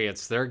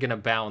Patriots, they're going to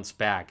bounce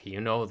back.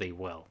 They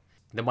will.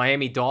 The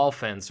Miami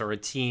Dolphins are a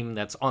team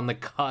that's on the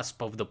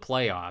cusp of the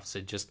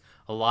playoffs.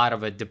 A lot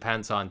of it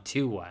depends on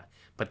Tua.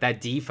 But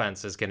that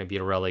defense is going to be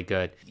really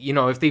good.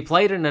 If they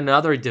played in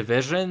another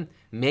division,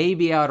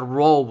 maybe I'd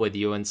roll with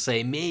you and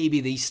say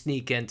maybe they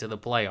sneak into the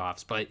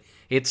playoffs. But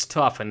it's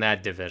tough in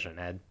that division,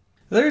 Ed.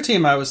 The other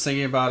team I was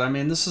thinking about,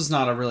 this is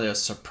not really a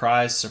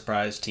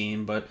surprise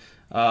team, but,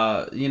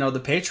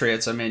 the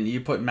Patriots,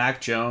 you put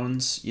Mac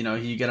Jones,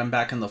 you get him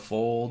back in the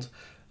fold.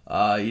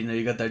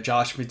 You got that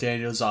Josh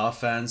McDaniels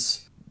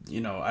offense.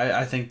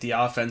 I think the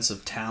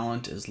offensive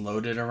talent is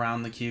loaded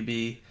around the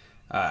QB.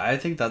 I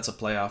think that's a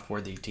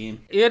playoff-worthy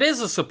team. It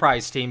is a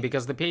surprise team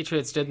because the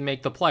Patriots didn't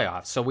make the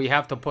playoffs, so we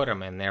have to put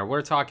them in there.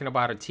 We're talking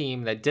about a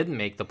team that didn't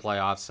make the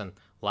playoffs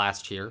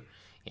last year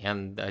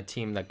and a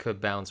team that could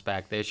bounce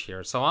back this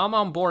year. So I'm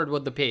on board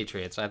with the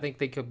Patriots. I think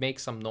they could make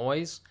some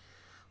noise,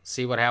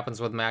 see what happens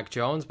with Mac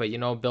Jones, but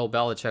Bill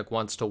Belichick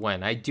wants to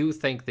win. I do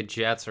think the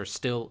Jets are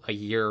still a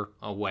year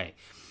away.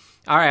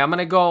 All right, I'm going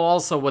to go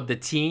also with the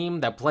team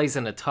that plays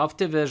in a tough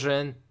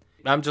division.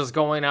 I'm just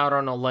going out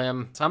on a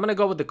limb. So I'm going to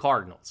go with the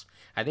Cardinals.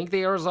 I think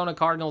the Arizona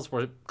Cardinals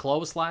were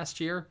close last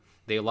year.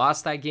 They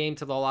lost that game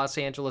to the Los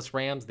Angeles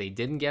Rams. They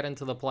didn't get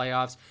into the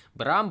playoffs.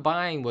 But I'm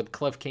buying what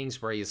Cliff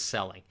Kingsbury is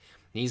selling.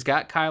 He's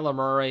got Kyler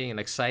Murray, an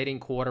exciting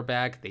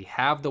quarterback. They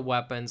have the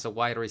weapons, a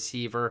wide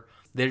receiver.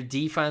 Their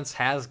defense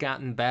has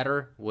gotten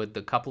better with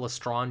a couple of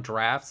strong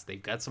drafts.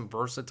 They've got some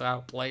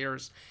versatile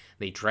players.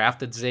 They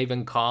drafted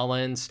Zaven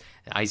Collins.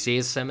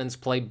 Isaiah Simmons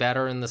played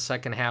better in the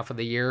second half of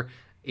the year.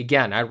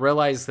 Again, I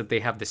realize that they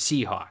have the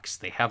Seahawks,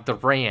 they have the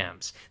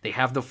Rams, they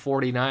have the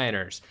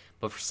 49ers.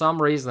 But for some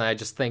reason, I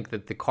just think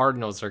that the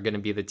Cardinals are going to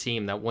be the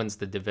team that wins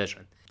the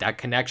division. That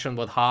connection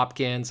with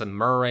Hopkins and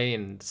Murray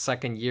in the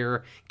second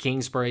year,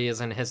 Kingsbury is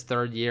in his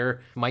third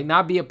year. Might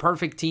not be a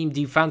perfect team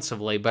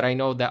defensively, but I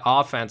know that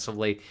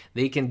offensively,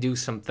 they can do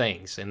some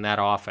things in that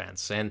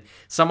offense. And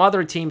some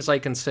other teams I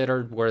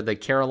considered were the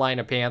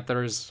Carolina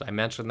Panthers. I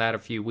mentioned that a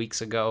few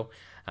weeks ago.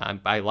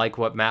 I like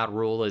what Matt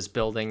Rule is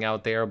building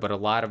out there, but a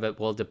lot of it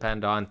will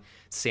depend on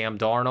Sam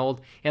Darnold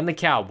and the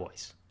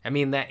Cowboys. The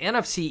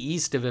NFC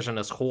East division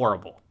is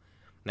horrible.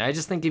 Now, I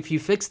just think if you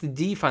fix the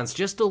defense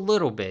just a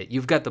little bit,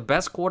 you've got the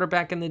best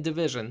quarterback in the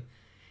division,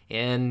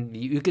 and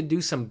you could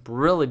do some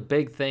really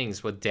big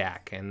things with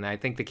Dak. And I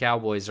think the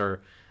Cowboys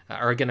are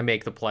going to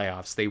make the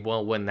playoffs. They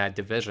will win that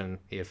division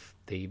if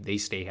they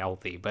stay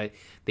healthy. But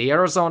the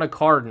Arizona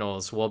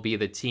Cardinals will be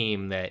the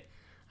team that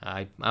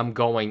I'm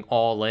going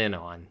all in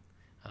on.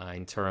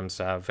 In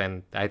terms of,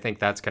 and I think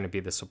that's going to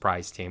be the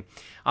surprise team.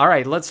 All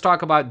right, let's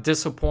talk about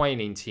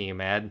disappointing team,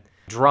 Ed.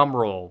 Drum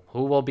roll.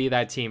 Who will be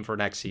that team for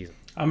next season?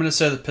 I'm going to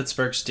say the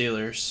Pittsburgh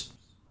Steelers.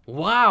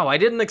 Wow, I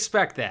didn't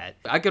expect that.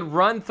 I could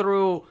run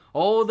through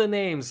all the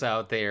names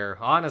out there,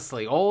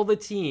 honestly, all the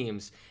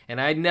teams, and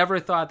I never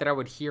thought that I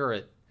would hear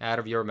it out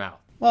of your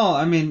mouth. Well,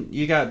 I mean,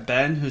 you got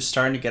Ben, who's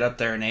starting to get up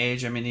there in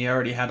age. I mean, he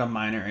already had a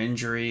minor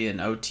injury in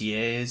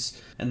OTAs.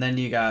 And then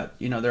you got,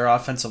 their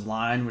offensive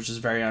line, which is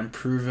very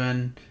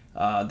unproven.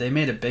 They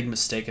made a big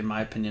mistake, in my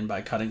opinion,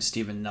 by cutting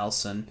Steven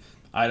Nelson.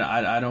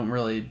 I don't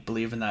really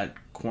believe in that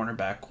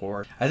cornerback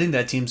core. I think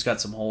that team's got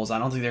some holes. I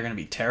don't think they're going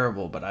to be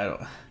terrible, but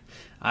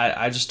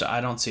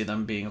I don't see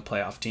them being a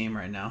playoff team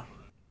right now.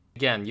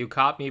 Again, you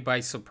caught me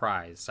by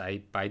surprise.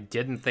 I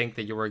didn't think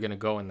that you were going to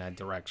go in that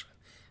direction.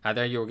 I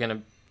thought you were going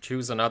to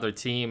choose another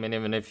team, and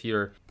even if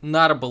you're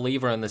not a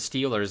believer in the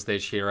Steelers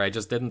this year, I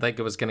just didn't think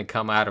it was going to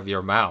come out of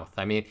your mouth.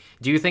 I mean,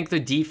 do you think the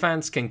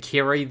defense can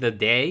carry the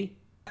day?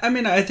 I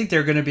mean, I think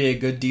they're going to be a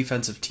good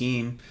defensive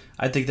team.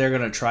 I think they're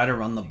going to try to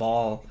run the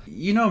ball.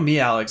 You know me,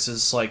 Alex,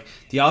 is like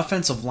the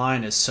offensive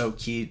line is so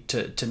key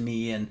to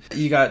me. And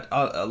you got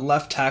a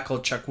left tackle,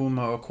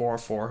 Chukwuma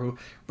Okorafor, who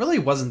really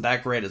wasn't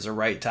that great as a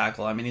right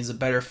tackle. I mean, he's a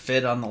better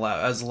fit on the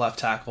as a left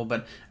tackle.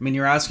 But, I mean,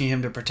 you're asking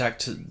him to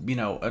protect,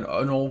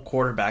 an old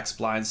quarterback's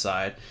blind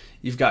side.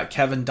 You've got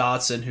Kevin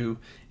Dotson, who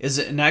is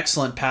an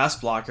excellent pass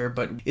blocker,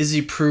 but is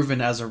he proven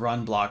as a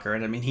run blocker?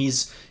 And I mean,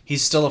 he's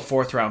still a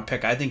 4th-round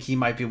pick. I think he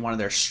might be one of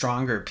their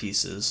stronger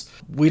pieces.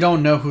 We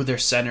don't know who their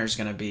center is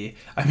going to be.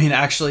 I mean,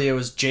 actually, it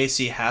was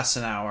J.C.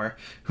 Hassenauer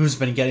who's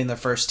been getting the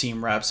first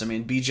team reps. I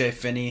mean, B.J.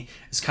 Finney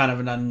is kind of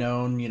an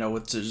unknown,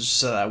 with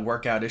just that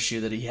workout issue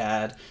that he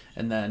had.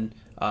 And then,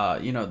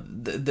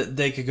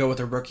 they could go with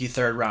a rookie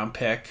 3rd-round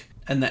pick.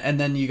 And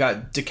then you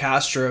got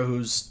DeCastro,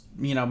 who's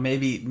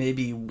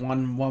maybe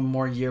one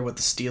more year with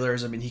the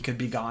Steelers. I mean, he could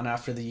be gone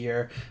after the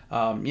year,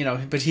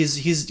 but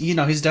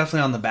he's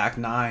definitely on the back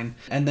 9.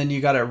 And then you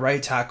got a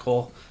right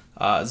tackle,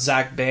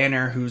 Zach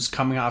Banner, who's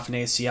coming off an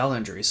ACL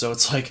injury. So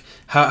it's like,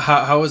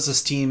 how is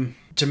this team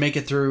to make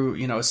it through, a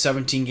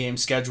 17-game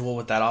schedule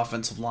with that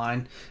offensive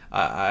line?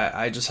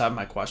 I just have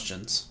my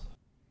questions.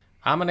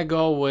 I'm going to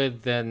go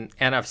with an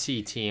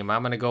NFC team.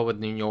 I'm going to go with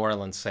New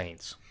Orleans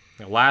Saints.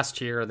 Last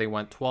year, they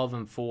went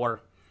 12-4.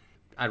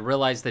 I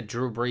realized that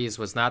Drew Brees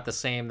was not the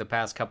same the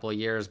past couple of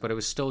years, but it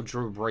was still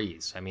Drew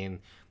Brees. I mean,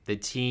 the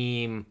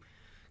team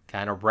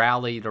kind of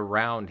rallied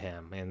around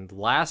him. And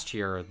last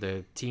year,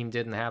 the team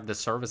didn't have the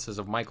services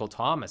of Michael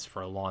Thomas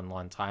for a long,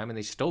 long time, and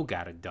they still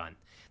got it done.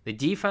 The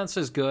defense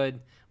is good,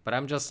 but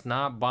I'm just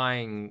not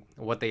buying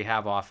what they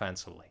have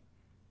offensively.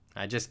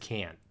 I just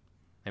can't.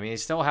 I mean, they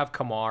still have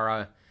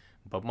Kamara,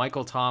 but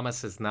Michael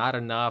Thomas is not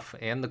enough,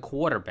 and the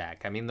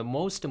quarterback. I mean, the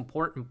most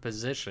important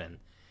position,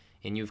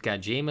 and you've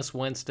got Jameis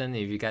Winston,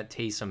 and you've got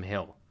Taysom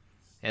Hill.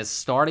 As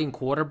starting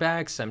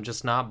quarterbacks, I'm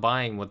just not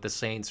buying what the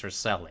Saints are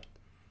selling.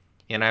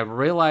 And I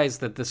realized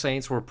that the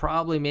Saints were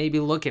probably maybe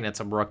looking at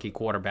some rookie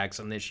quarterbacks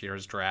in this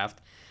year's draft,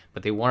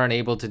 but they weren't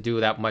able to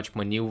do that much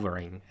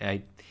maneuvering.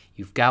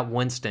 You've got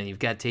Winston, you've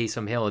got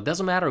Taysom Hill. It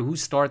doesn't matter who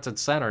starts at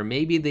center.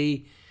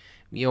 Maybe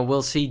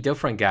we'll see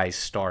different guys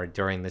start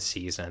during the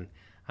season.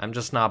 I'm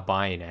just not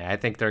buying it. I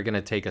think they're going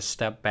to take a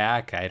step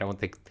back. I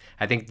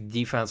think the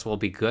defense will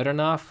be good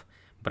enough,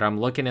 but I'm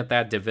looking at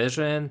that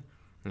division.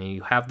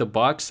 You have the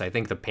Bucs. I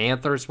think the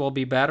Panthers will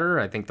be better.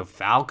 I think the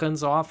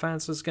Falcons'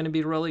 offense is going to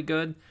be really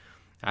good.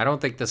 I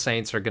don't think the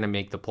Saints are going to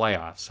make the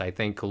playoffs. I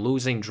think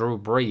losing Drew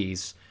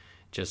Brees,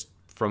 just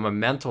from a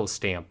mental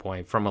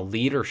standpoint, from a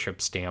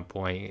leadership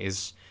standpoint,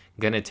 is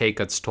going to take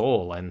its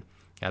toll. And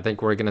I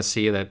think we're going to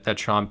see that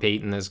Sean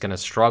Payton is going to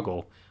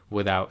struggle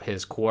without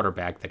his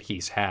quarterback that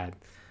he's had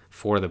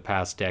for the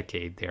past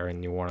decade there in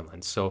New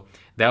Orleans. So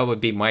that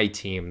would be my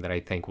team that I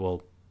think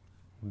will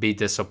be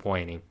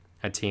disappointing,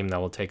 a team that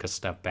will take a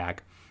step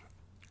back.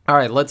 All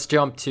right, let's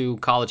jump to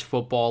college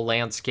football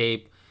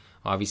landscape.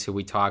 Obviously,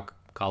 we talk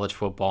college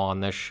football on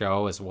this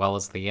show as well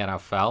as the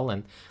NFL.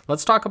 And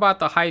let's talk about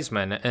the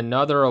Heisman,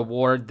 another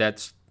award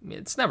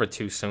it's never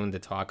too soon to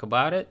talk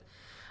about it.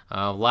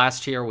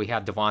 Last year, we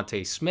had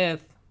Devontae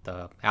Smith,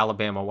 the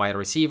Alabama wide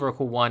receiver,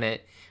 who won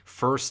it.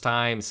 First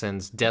time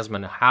since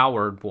Desmond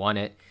Howard won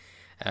it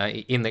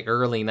in the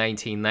early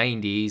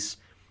 1990s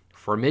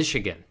for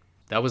Michigan.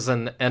 That was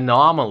an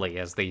anomaly,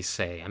 as they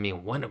say. I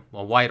mean, when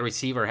a wide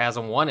receiver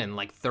hasn't won in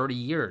like 30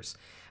 years.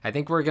 I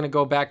think we're going to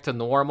go back to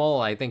normal.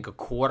 I think a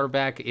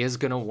quarterback is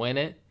going to win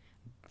it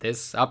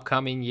this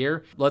upcoming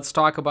year. Let's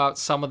talk about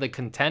some of the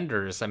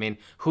contenders. I mean,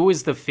 who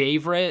is the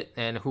favorite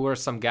and who are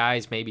some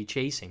guys maybe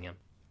chasing him?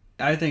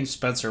 I think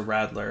Spencer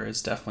Rattler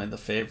is definitely the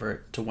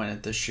favorite to win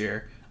it this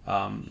year.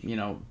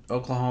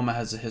 Oklahoma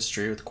has a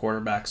history with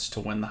quarterbacks to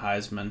win the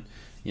Heisman.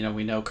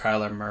 We know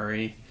Kyler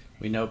Murray.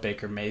 We know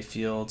Baker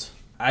Mayfield.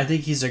 I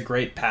think he's a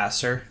great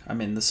passer. I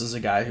mean, this is a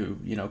guy who,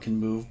 can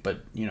move,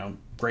 but,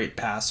 great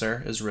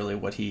passer is really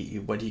what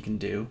he can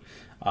do.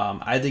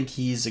 I think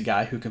he's a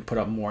guy who can put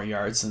up more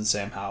yards than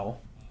Sam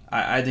Howell.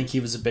 I think he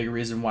was a big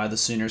reason why the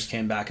Sooners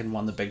came back and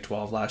won the Big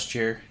 12 last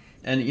year.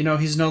 And,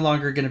 he's no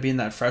longer going to be in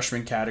that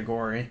freshman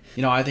category.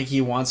 I think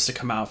he wants to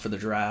come out for the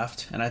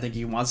draft, and I think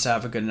he wants to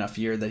have a good enough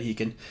year that he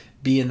can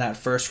be in that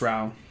first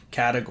round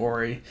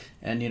category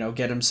and,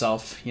 get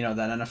himself, that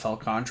NFL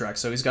contract.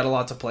 So he's got a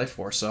lot to play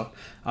for. So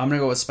I'm going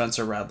to go with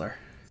Spencer Rattler.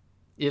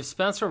 If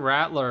Spencer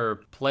Rattler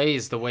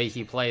plays the way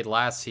he played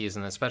last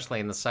season, especially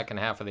in the second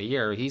half of the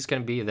year, he's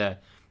going to be the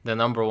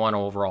number one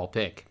overall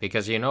pick.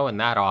 Because, in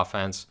that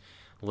offense,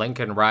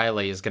 Lincoln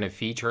Riley is going to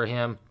feature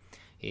him.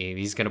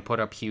 He's going to put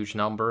up huge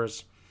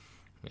numbers.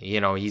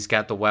 He's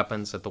got the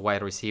weapons at the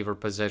wide receiver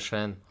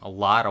position, a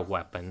lot of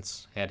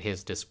weapons at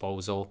his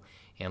disposal.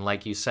 And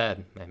like you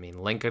said,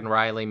 Lincoln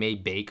Riley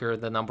made Baker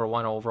the number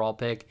one overall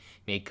pick,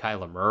 made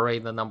Kyler Murray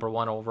the number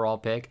one overall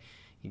pick.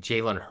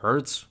 Jalen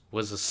Hurts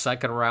was a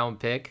second-round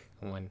pick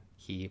when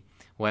he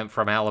went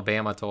from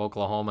Alabama to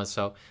Oklahoma.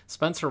 So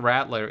Spencer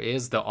Rattler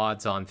is the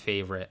odds-on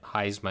favorite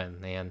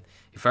Heisman. And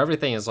if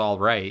everything is all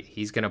right,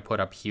 he's going to put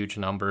up huge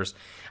numbers.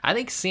 I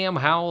think Sam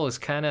Howell is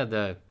kind of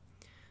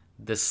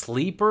the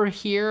sleeper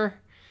here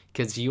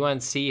because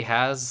UNC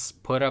has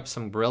put up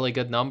some really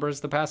good numbers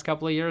the past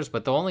couple of years.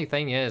 But the only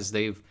thing is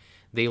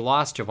they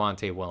lost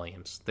Javonte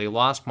Williams. They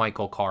lost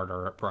Michael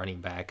Carter at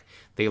running back.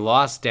 They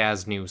lost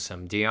Daz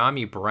Newsome,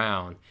 De'Ami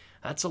Brown.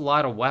 That's a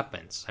lot of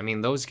weapons.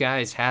 Those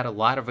guys had a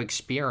lot of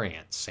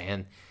experience.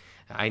 And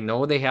I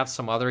know they have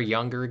some other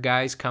younger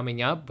guys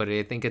coming up, but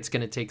I think it's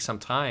going to take some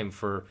time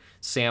for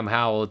Sam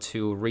Howell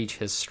to reach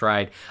his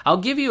stride. I'll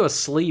give you a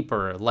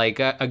sleeper, like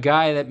a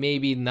guy that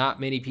maybe not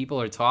many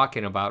people are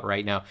talking about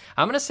right now.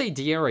 I'm going to say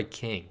De'Aaron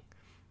King.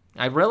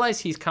 I realize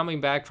he's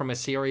coming back from a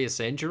serious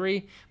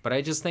injury, but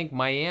I just think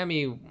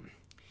Miami,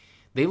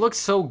 they look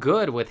so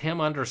good with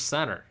him under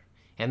center.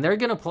 And they're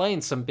going to play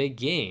in some big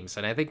games.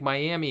 And I think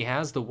Miami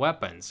has the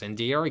weapons. And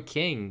De'Aaron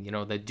King,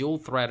 the dual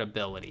threat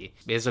ability,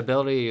 his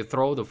ability to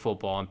throw the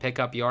football and pick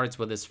up yards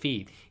with his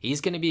feet.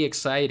 He's going to be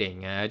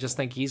exciting. I just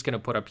think he's going to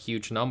put up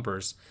huge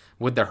numbers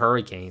with the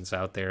Hurricanes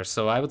out there.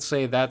 So I would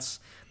say that's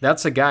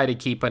a guy to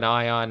keep an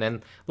eye on.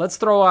 And let's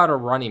throw out a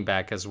running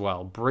back as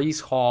well.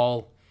 Breece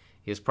Hall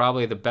is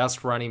probably the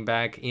best running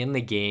back in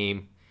the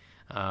game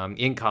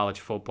in college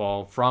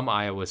football from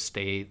Iowa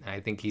State. I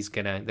think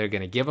they're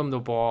going to give him the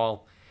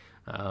ball.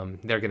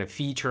 They're going to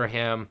feature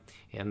him,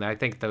 and I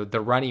think the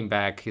running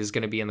back is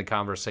going to be in the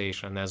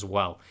conversation as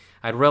well.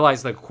 I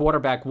realize the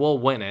quarterback will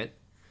win it,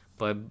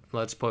 but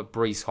let's put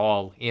Breece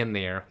Hall in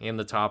there in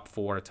the top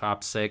 4,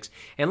 top 6,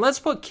 and let's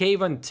put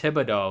Kayvon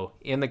Thibodeau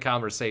in the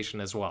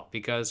conversation as well,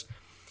 because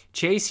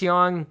Chase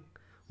Young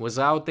was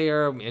out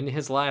there in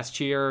his last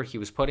year. He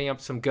was putting up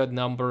some good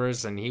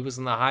numbers, and he was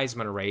in the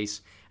Heisman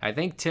race. I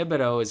think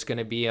Thibodeau is going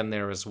to be in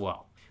there as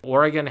well.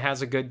 Oregon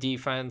has a good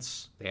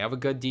defense. They have a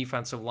good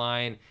defensive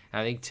line.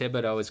 I think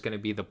Thibodeau is going to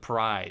be the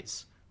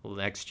prize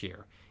next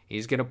year.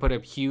 He's going to put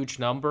up huge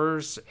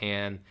numbers,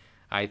 and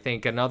I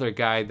think another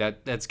guy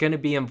that's going to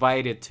be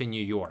invited to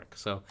New York.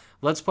 So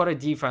let's put a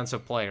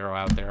defensive player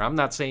out there. I'm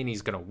not saying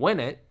he's going to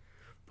win it,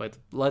 but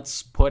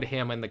let's put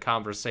him in the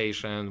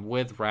conversation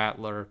with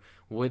Rattler,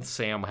 with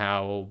Sam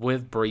Howell,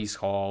 with Breece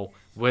Hall,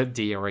 with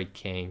De'Aaron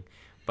King.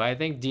 But I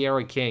think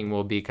De'Aaron King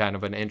will be kind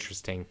of an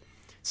interesting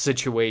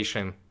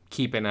situation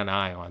keeping an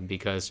eye on,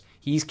 because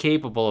he's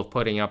capable of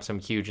putting up some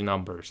huge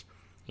numbers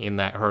in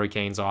that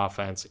Hurricanes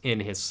offense in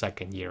his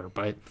second year.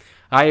 But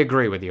I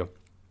agree with you.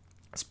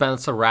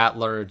 Spencer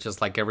Rattler, just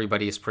like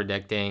everybody is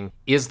predicting,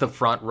 is the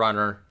front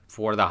runner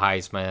for the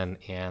Heisman,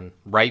 and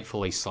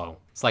rightfully so.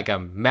 It's like a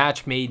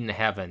match made in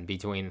heaven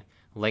between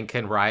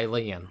Lincoln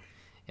Riley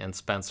and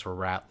Spencer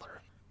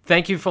Rattler.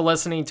 Thank you for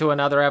listening to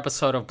another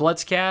episode of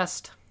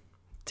BlitzCast.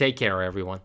 Take care, everyone.